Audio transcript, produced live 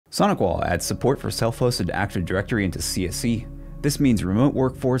SonicWall adds support for self-hosted Active Directory into CSE. This means remote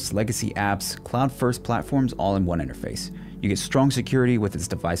workforce, legacy apps, cloud-first platforms all in one interface. You get strong security with its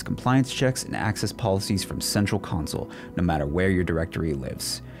device compliance checks and access policies from Central Console, no matter where your directory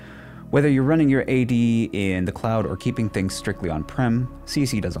lives. Whether you're running your AD in the cloud or keeping things strictly on-prem,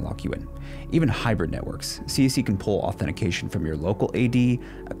 CSE doesn't lock you in. Even hybrid networks, CSE can pull authentication from your local AD,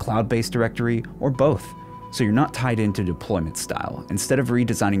 a cloud-based directory, or both, so you're not tied into deployment style. Instead of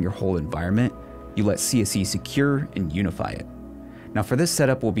redesigning your whole environment, you let CSE secure and unify it. Now for this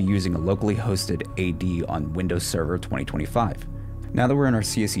setup, we'll be using a locally hosted AD on Windows Server 2025. Now that we're in our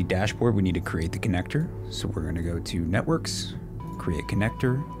CSE dashboard, we need to create the connector. So we're going to go to Networks, create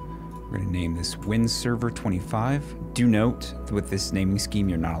connector. We're going to name this Win Server 25. Do note that with this naming scheme,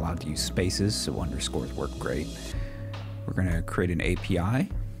 you're not allowed to use spaces, so underscores work great. We're going to create an API.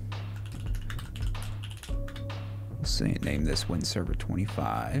 We'll name this Win Server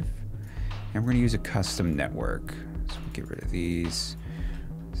 25. And we're going to use a custom network. So we'll get rid of these.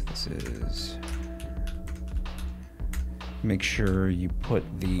 So this is... Make sure you put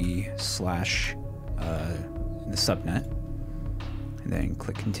the slash in the subnet, and then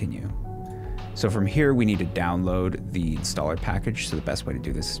click continue. So from here, we need to download the installer package. So the best way to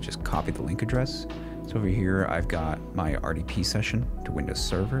do this is just copy the link address. So over here, I've got my RDP session to Windows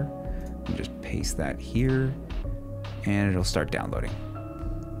Server. And just paste that here, and it'll start downloading.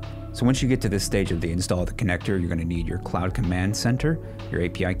 So once you get to this stage of the install of the connector, you're going to need your Cloud Command Center, your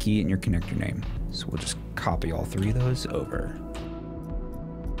API key, and your connector name. So we'll just copy all three of those over.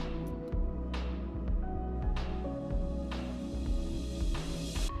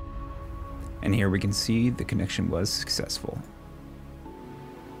 And here we can see the connection was successful.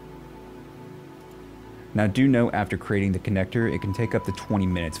 Now do note, after creating the connector, it can take up to 20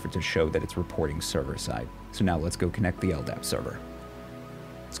 minutes for it to show that it's reporting server side. So now let's go connect the LDAP server.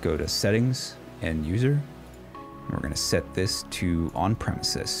 Let's go to Settings and User. And we're going to set this to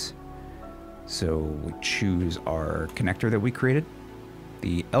on-premises. So we choose our connector that we created.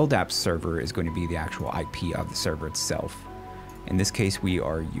 The LDAP server is going to be the actual IP of the server itself. In this case, we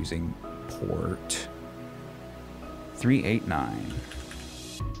are using port 389.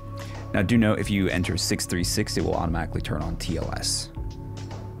 Now do note, if you enter 636, it will automatically turn on TLS.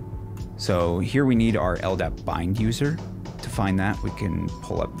 So here we need our LDAP bind user. To find that, we can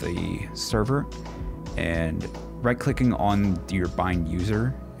pull up the server and right-clicking on your bind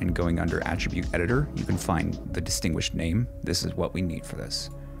user and going under attribute editor, you can find the distinguished name. This is what we need for this.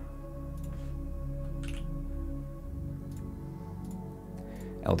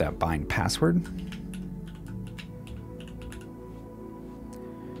 LDAP bind password.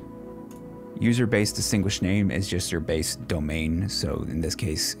 User base distinguished name is just your base domain, so in this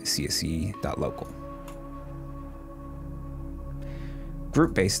case, csc.local.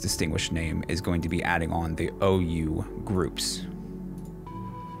 Group based distinguished name is going to be adding on the OU groups,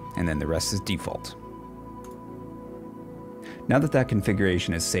 and then the rest is default. Now that that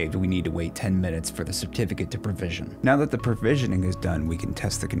configuration is saved, we need to wait 10 minutes for the certificate to provision. Now that the provisioning is done, we can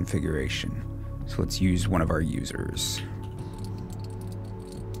test the configuration. So let's use one of our users.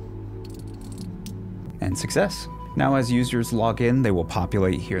 And success. Now as users log in, they will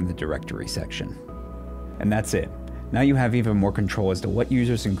populate here in the directory section. And that's it. Now you have even more control as to what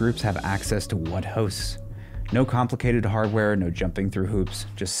users and groups have access to what hosts. No complicated hardware, no jumping through hoops,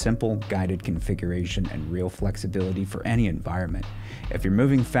 just simple guided configuration and real flexibility for any environment. If you're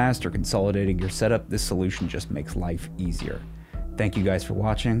moving fast or consolidating your setup, this solution just makes life easier. Thank you guys for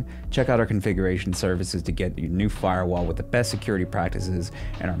watching. Check out our configuration services to get your new firewall with the best security practices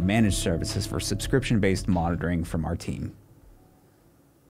and our managed services for subscription-based monitoring from our team.